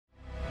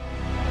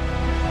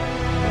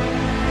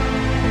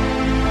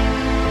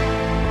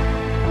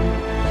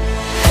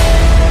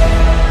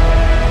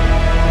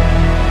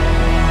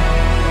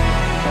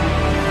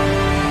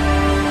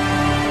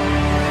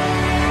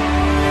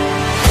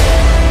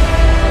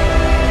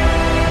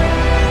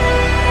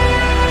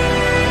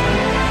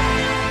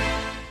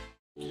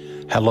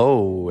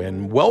Hello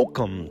and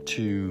welcome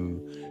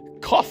to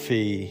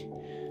Coffee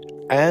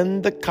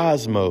and the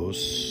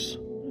Cosmos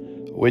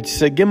with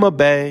Sagima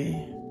Bay,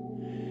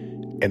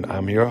 and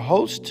I'm your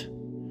host,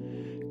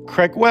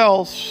 Craig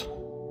Wells,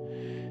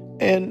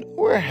 and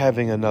we're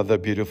having another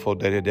beautiful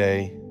day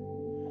today.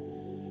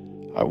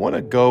 I want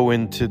to go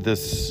into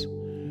this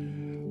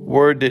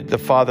word that the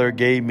Father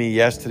gave me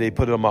yesterday,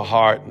 put it on my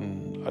heart,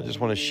 and I just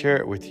want to share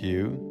it with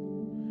you.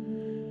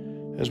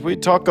 As we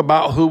talk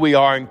about who we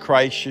are in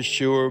Christ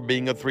Yeshua,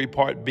 being a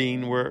three-part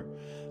being, we're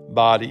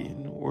body,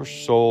 and we're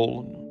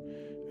soul,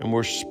 and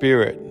we're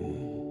spirit.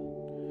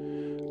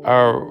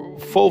 Our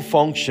full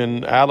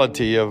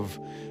functionality of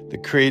the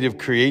creative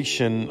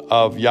creation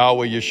of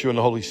Yahweh, Yeshua, and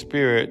the Holy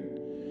Spirit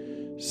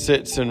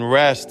sits and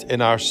rests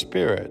in our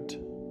spirit.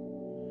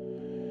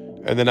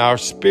 And then our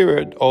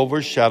spirit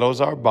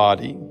overshadows our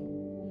body,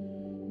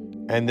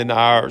 and then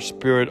our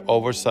spirit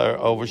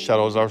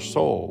overshadows our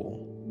soul.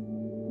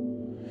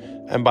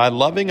 And by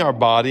loving our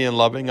body and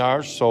loving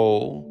our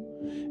soul,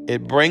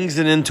 it brings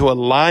it into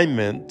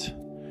alignment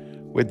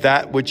with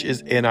that which is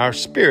in our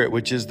spirit,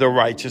 which is the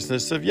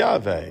righteousness of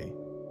Yahweh.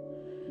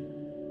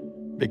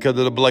 Because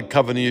of the blood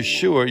covenant of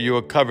Yeshua, you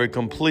are covered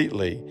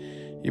completely.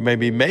 You may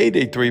be made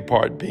a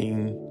three-part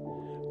being,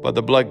 but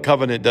the blood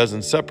covenant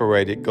doesn't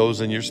separate. It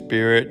goes in your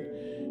spirit,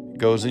 it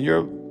goes in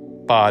your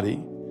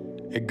body,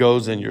 it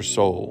goes in your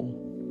soul.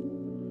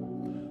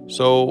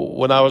 So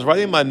when I was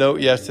writing my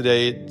note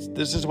yesterday,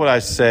 this is what I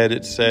said.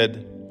 It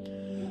said,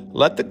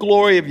 "Let the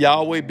glory of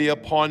Yahweh be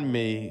upon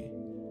me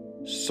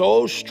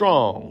so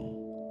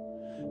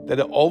strong that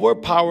it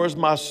overpowers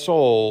my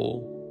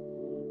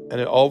soul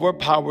and it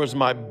overpowers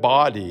my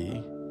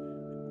body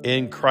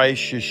in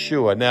Christ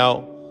Yeshua."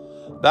 Now,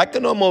 that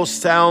can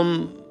almost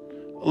sound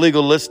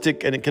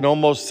legalistic, and it can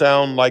almost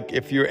sound like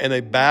if you're in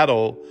a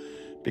battle,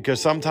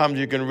 because sometimes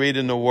you can read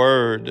in the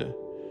Word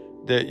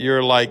that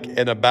you're like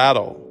in a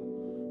battle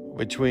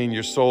between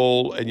your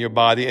soul and your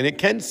body. And it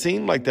can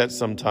seem like that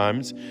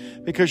sometimes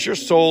because your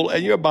soul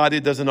and your body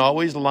doesn't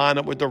always line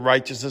up with the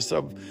righteousness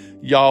of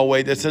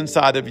Yahweh that's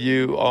inside of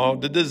you, or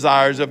the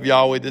desires of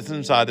Yahweh that's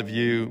inside of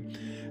you.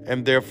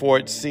 And therefore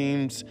it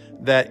seems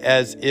that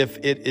as if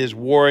it is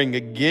warring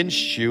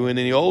against you. And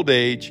in the old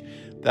age,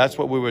 that's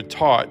what we were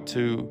taught,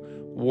 to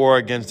war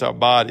against our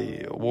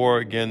body, war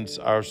against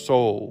our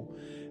soul.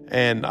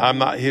 And I'm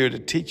not here to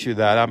teach you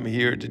that. I'm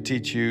here to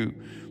teach you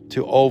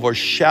to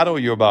overshadow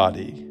your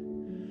body,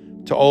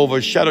 to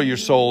overshadow your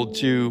soul,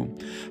 to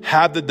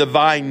have the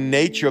divine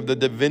nature of the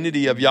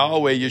divinity of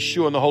Yahweh,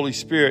 Yeshua, and the Holy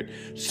Spirit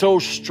so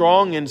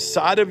strong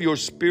inside of your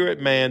spirit,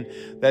 man,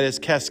 that it's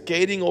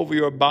cascading over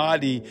your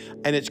body,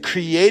 and it's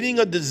creating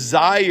a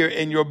desire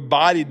in your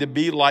body to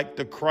be like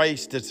the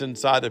Christ that's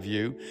inside of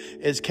you.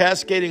 It's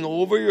cascading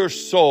over your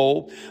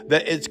soul,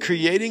 that it's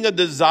creating a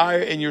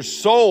desire in your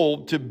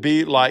soul to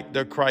be like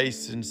the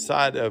Christ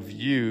inside of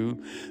you,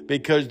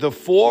 because the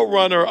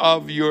forerunner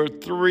of your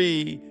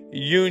three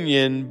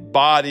union,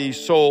 body,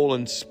 soul,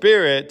 and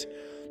spirit,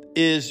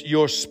 is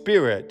your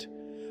spirit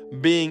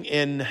being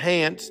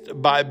enhanced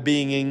by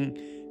being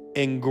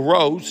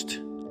engrossed,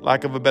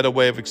 lack of a better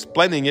way of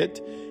explaining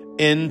it,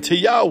 into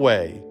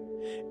Yahweh.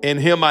 In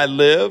Him I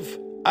live,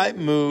 I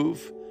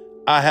move,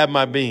 I have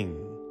my being.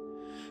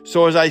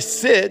 So as I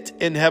sit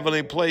in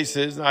heavenly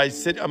places, I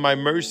sit on my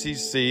mercy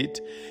seat,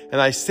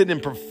 and I sit in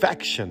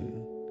perfection.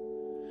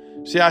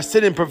 See, I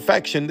sit in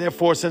perfection.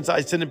 Therefore, since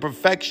I sit in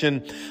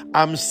perfection,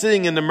 I'm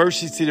sitting in the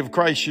mercy seat of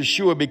Christ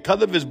Yeshua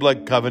because of His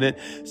blood covenant,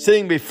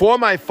 sitting before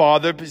my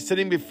Father,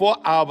 sitting before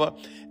Abba,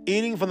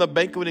 eating from the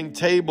banqueting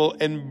table,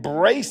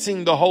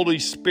 embracing the Holy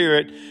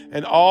Spirit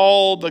and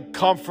all the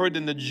comfort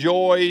and the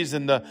joys.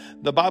 And the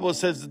Bible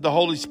says that the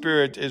Holy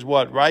Spirit is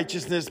what?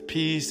 Righteousness,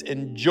 peace,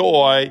 and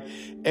joy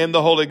in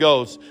the Holy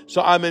Ghost.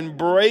 So I'm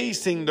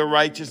embracing the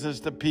righteousness,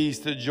 the peace,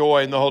 the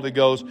joy in the Holy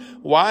Ghost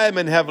while I'm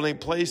in heavenly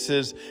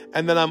places.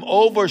 And then I'm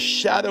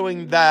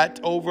overshadowing that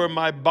over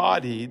my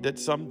body that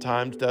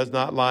sometimes does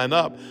not line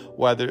up,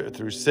 whether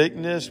through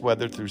sickness,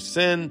 whether through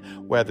sin,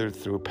 whether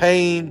through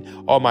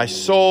pain, or my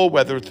soul,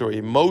 whether through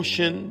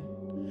emotion,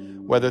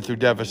 whether through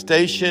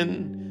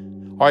devastation,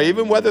 or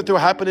even whether through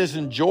happiness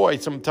and joy.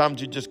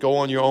 Sometimes you just go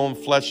on your own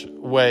flesh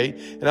way.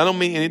 And I don't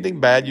mean anything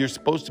bad. You're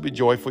supposed to be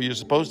joyful. You're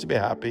supposed to be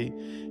happy.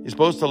 You're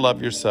supposed to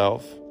love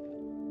yourself.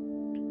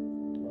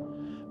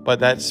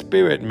 But that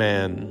spirit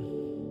man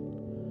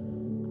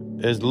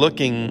is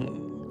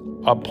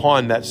looking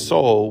upon that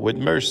soul with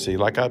mercy.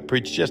 Like I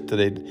preached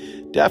yesterday.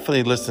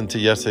 Definitely listen to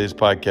yesterday's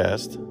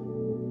podcast.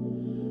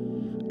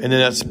 And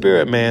then that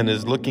spirit man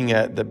is looking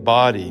at the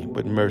body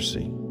with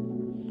mercy,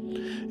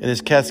 and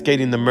is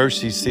cascading the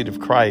mercy seat of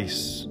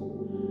Christ.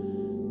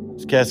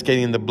 It's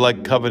cascading the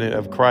blood covenant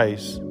of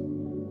Christ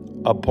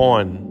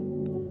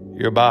upon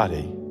your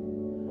body,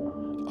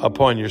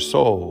 upon your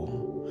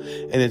soul.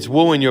 And it's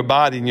wooing your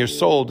body and your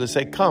soul to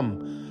say,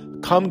 come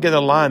get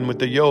aligned with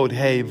the Yod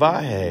Hey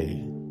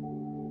Vahe.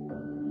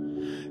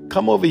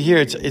 Come over here.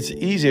 It's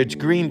easier. It's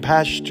green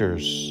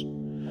pastures.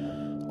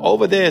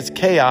 Over there it's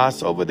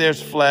chaos. Over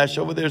there's flesh.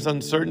 Over there's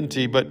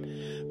uncertainty. But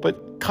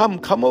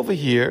come over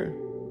here.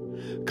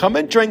 Come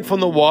and drink from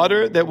the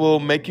water that will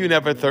make you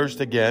never thirst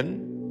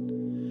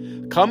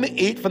again. Come and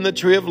eat from the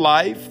tree of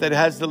life that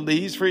has the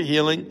leaves for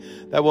healing,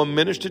 that will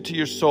minister to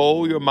your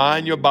soul, your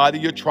mind, your body,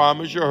 your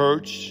traumas, your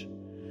hurts,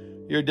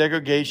 your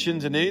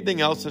degradations, and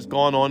anything else that's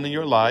gone on in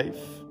your life.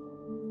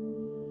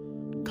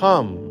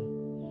 Come.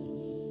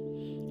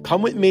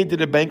 Come with me to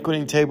the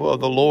banqueting table of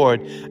the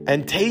Lord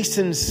and taste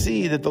and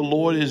see that the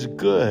Lord is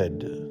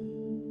good.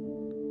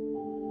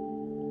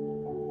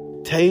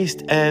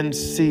 Taste and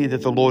see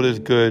that the Lord is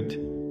good.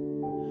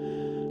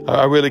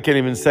 I really can't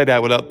even say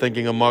that without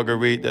thinking of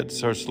Marguerite.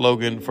 That's her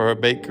slogan for her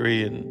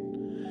bakery.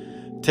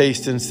 And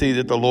taste and see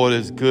that the Lord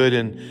is good.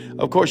 And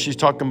of course, she's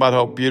talking about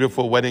how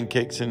beautiful wedding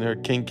cakes and her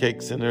king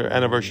cakes and her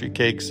anniversary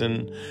cakes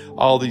and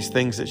all these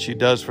things that she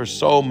does for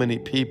so many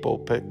people,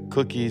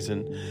 cookies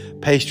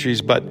and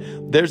pastries. But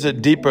there's a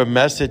deeper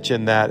message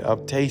in that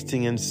of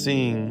tasting and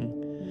seeing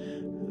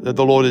that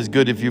the Lord is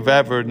good. If you've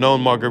ever known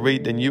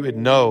Marguerite, then you would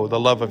know the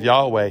love of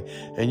Yahweh.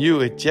 And you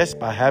would, just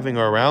by having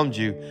her around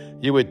you,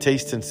 you would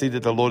taste and see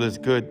that the Lord is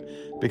good,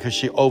 because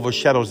she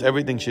overshadows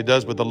everything she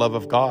does with the love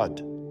of God.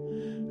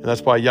 And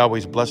that's why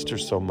Yahweh's blessed her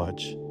so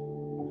much.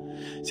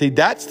 See,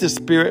 that's the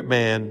spirit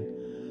man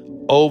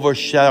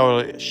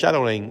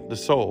overshadowing the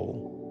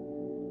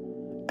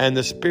soul, and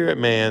the spirit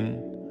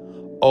man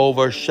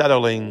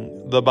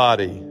overshadowing the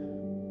body.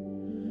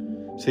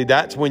 See,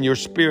 that's when your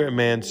spirit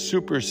man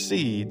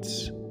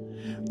supersedes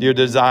your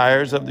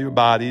desires of your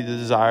body, the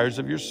desires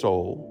of your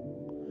soul,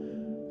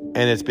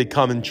 and it's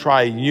becoming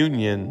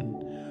tri-union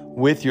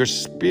with your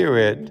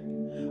spirit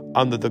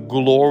under the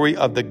glory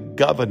of the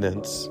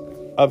governance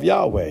of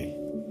Yahweh,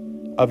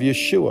 of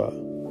Yeshua,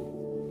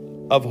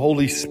 of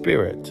Holy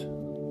Spirit.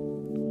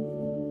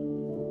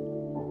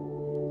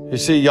 You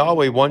see,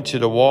 Yahweh wants you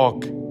to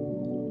walk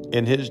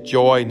in His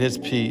joy and His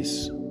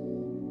peace.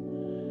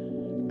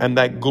 And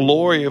that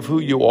glory of who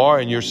you are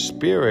in your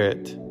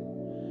spirit,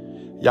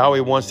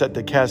 Yahweh wants that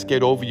to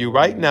cascade over you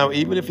right now,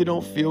 even if you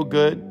don't feel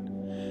good.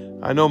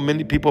 I know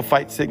many people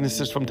fight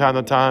sicknesses from time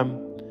to time,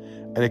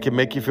 and it can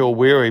make you feel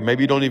weary.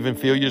 Maybe you don't even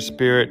feel your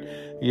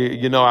spirit.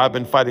 You know, I've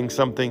been fighting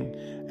something,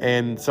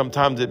 and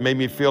sometimes it made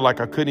me feel like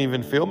I couldn't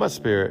even feel my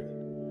spirit.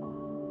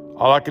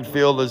 All I could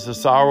feel is the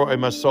sorrow in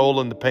my soul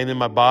and the pain in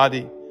my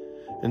body.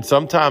 And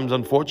sometimes,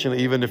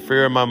 unfortunately, even the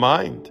fear in my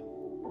mind.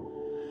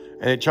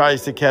 And it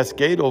tries to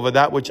cascade over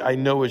that which I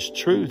know is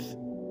truth,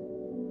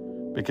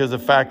 because the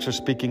facts are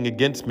speaking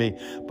against me.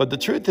 But the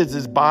truth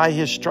is by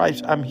His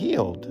stripes, I'm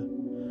healed.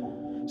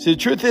 See, the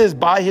truth is,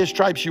 by His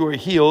stripes, you are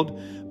healed.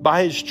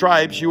 By His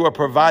stripes, you are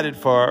provided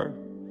for.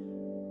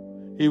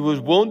 He was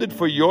wounded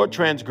for your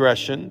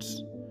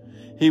transgressions.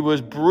 He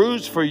was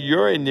bruised for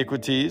your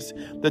iniquities.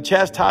 The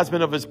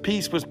chastisement of His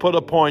peace was put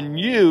upon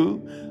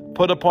you,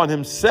 put upon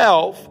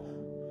Himself.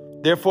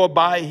 Therefore,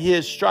 by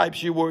His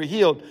stripes, you were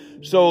healed.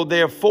 So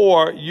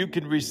therefore, you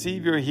can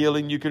receive your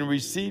healing. You can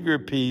receive your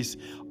peace.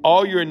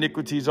 All your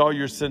iniquities, all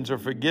your sins are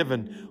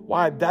forgiven.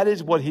 Why? That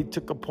is what He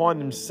took upon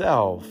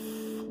Himself.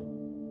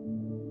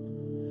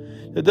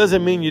 It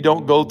doesn't mean you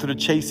don't go through the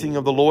chasing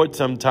of the Lord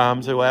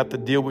sometimes. He will have to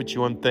deal with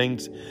you on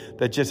things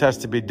that just has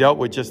to be dealt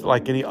with, just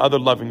like any other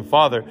loving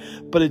father.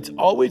 But it's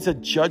always a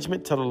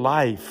judgment to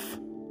life.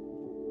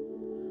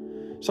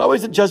 It's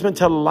always a judgment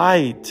to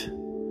light.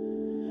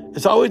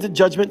 It's always a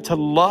judgment to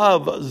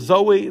love,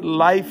 Zoe,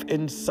 life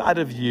inside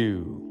of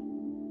you,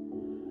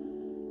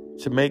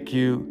 to make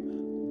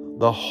you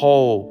the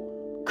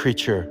whole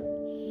creature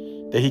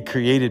that He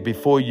created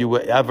before you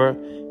were ever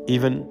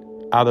even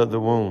out of the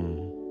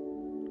womb.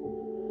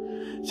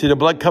 See, the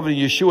blood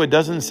covenant of Yeshua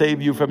doesn't save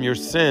you from your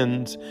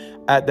sins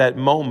at that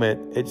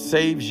moment. It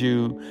saves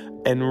you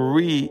and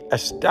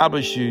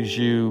reestablishes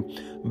you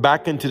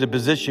back into the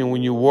position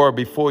when you were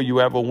before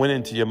you ever went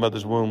into your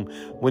mother's womb,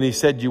 when He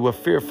said you were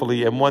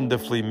fearfully and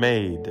wonderfully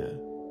made.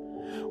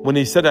 When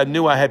He said, I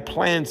knew I had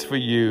plans for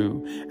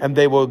you, and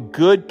they were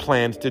good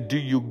plans to do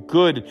you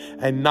good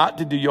and not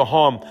to do you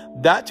harm.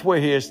 That's where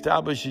He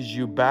establishes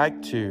you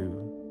back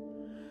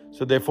to.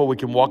 So therefore, we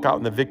can walk out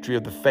in the victory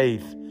of the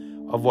faith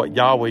of what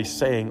Yahweh is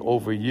saying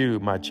over you,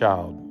 my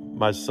child,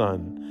 my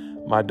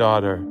son, my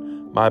daughter,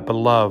 my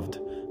beloved,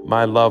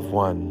 my loved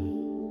one.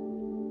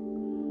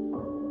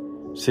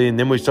 See, and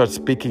then we start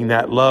speaking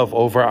that love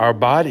over our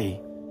body.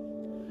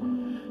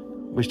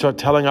 We start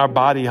telling our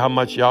body how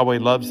much Yahweh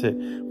loves it.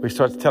 We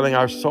start telling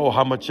our soul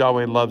how much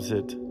Yahweh loves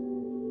it.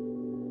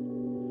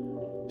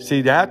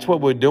 See, that's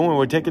what we're doing.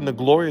 We're taking the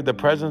glory of the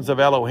presence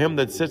of Elohim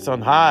that sits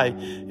on high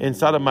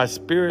inside of my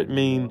spirit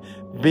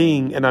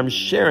being, and I'm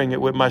sharing it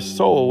with my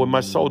soul when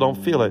my soul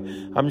don't feel it.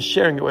 I'm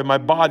sharing it with my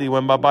body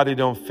when my body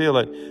don't feel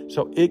it,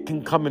 so it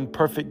can come in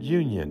perfect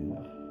union.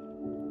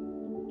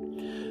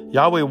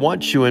 Yahweh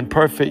wants you in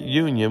perfect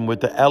union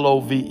with the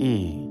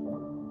L-O-V-E,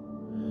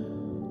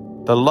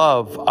 the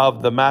love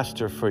of the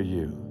Master for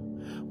you,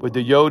 with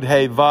the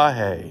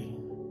Yod-Heh-Vah-Heh,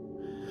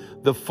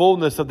 the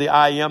fullness of the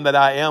I am that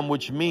I am,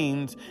 which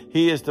means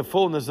He is the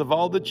fullness of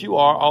all that you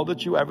are, all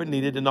that you ever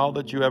needed, and all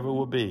that you ever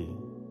will be,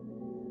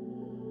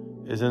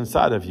 is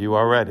inside of you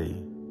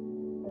already,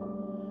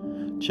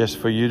 just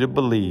for you to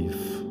believe.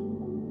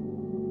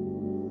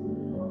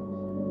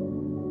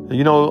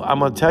 You know, I'm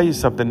going to tell you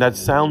something that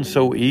sounds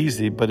so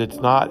easy, but it's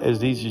not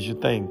as easy as you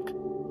think.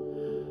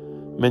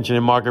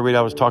 Mentioning Marguerite,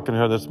 I was talking to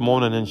her this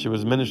morning and she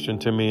was ministering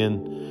to me,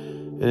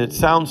 and it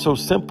sounds so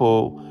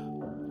simple.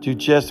 You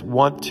just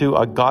want to,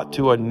 or got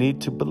to, or need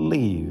to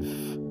believe.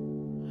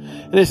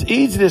 And it's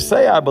easy to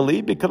say I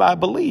believe because I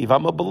believe.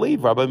 I'm a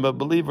believer. I've been a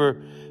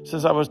believer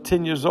since I was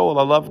 10 years old.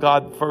 I love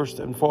God first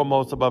and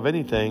foremost above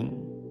anything.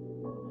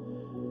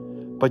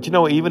 But you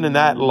know, even in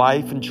that,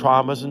 life and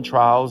traumas and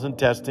trials and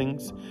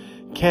testings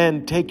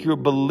can take your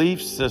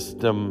belief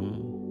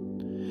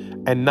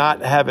system and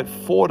not have it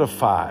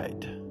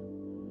fortified,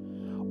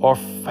 or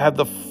have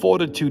the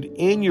fortitude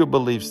in your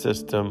belief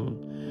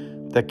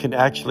system that can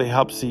actually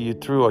help see you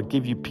through or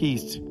give you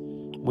peace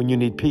when you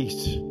need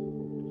peace.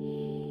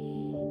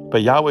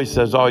 But Yahweh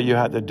says all you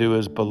have to do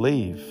is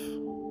believe.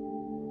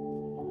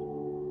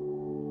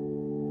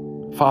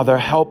 Father,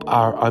 help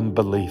our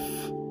unbelief.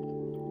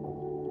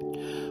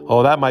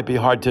 Oh, that might be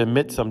hard to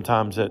admit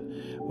sometimes, that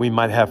we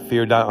might have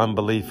fear, that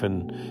unbelief.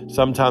 And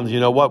sometimes, you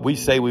know what, we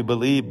say we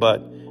believe,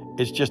 but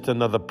it's just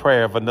another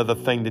prayer of another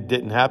thing that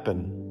didn't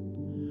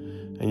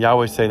happen. And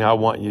Yahweh's saying, I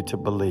want you to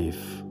believe.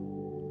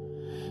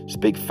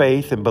 Speak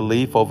faith and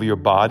belief over your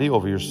body,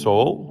 over your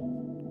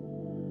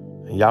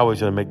soul. And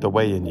Yahweh's going to make the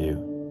way in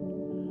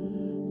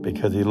you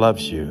because he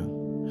loves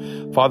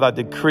you. Father, I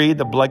decree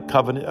the blood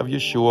covenant of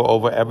Yeshua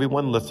over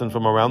everyone listening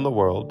from around the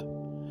world.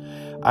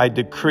 I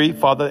decree,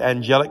 Father,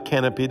 angelic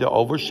canopy to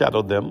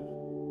overshadow them.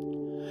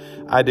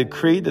 I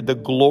decree that the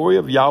glory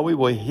of Yahweh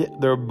will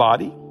hit their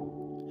body.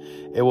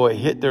 It will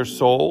hit their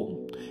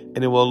soul,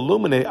 and it will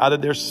illuminate out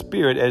of their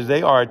spirit as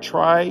they are a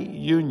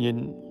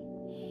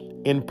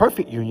tri-union, in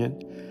perfect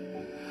union,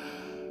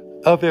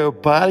 of their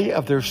body,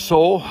 of their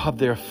soul, of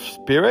their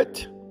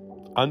spirit,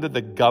 under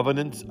the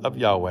governance of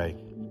Yahweh,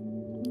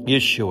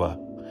 Yeshua,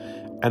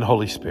 and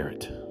Holy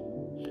Spirit.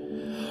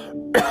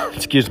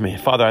 Excuse me.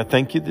 Father, I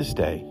thank you this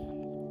day.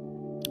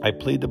 I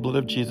plead the blood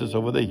of Jesus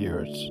over the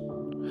hearers.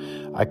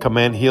 I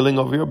command healing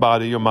over your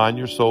body, your mind,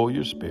 your soul,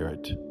 your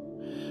spirit.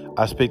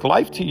 I speak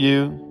life to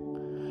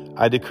you.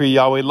 I decree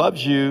Yahweh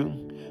loves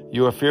you.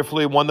 You are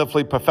fearfully,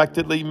 wonderfully,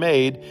 perfectly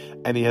made,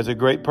 and he has a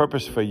great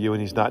purpose for you,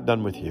 and he's not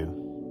done with you.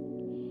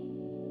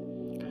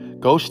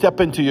 Go step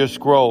into your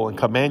scroll and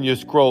command your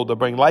scroll to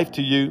bring life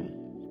to you.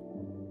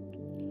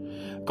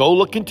 Go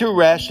look into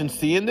rest and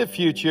see in the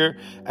future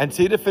and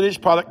see the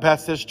finished product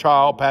past this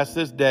trial, past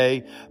this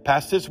day,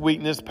 past this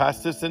weakness,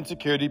 past this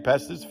insecurity,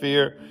 past this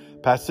fear,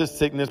 past this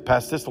sickness,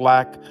 past this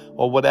lack,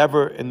 or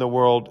whatever in the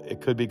world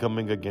it could be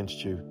coming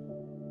against you.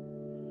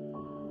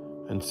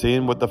 And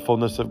seeing what the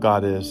fullness of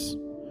God is,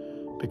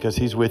 because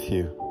he's with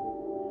you.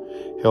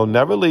 He'll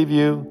never leave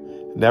you,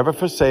 never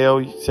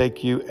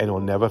forsake you, and he'll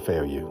never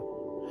fail you.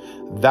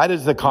 That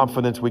is the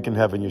confidence we can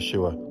have in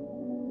Yeshua.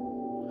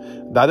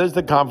 That is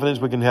the confidence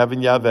we can have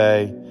in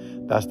Yahweh.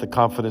 That's the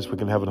confidence we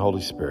can have in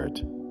Holy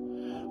Spirit.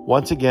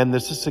 Once again,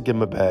 this is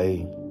Sagima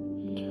Bay.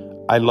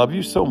 I love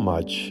you so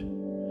much.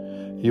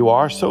 You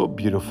are so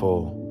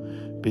beautiful.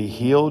 Be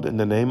healed in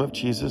the name of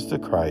Jesus the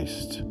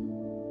Christ.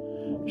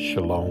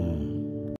 Shalom.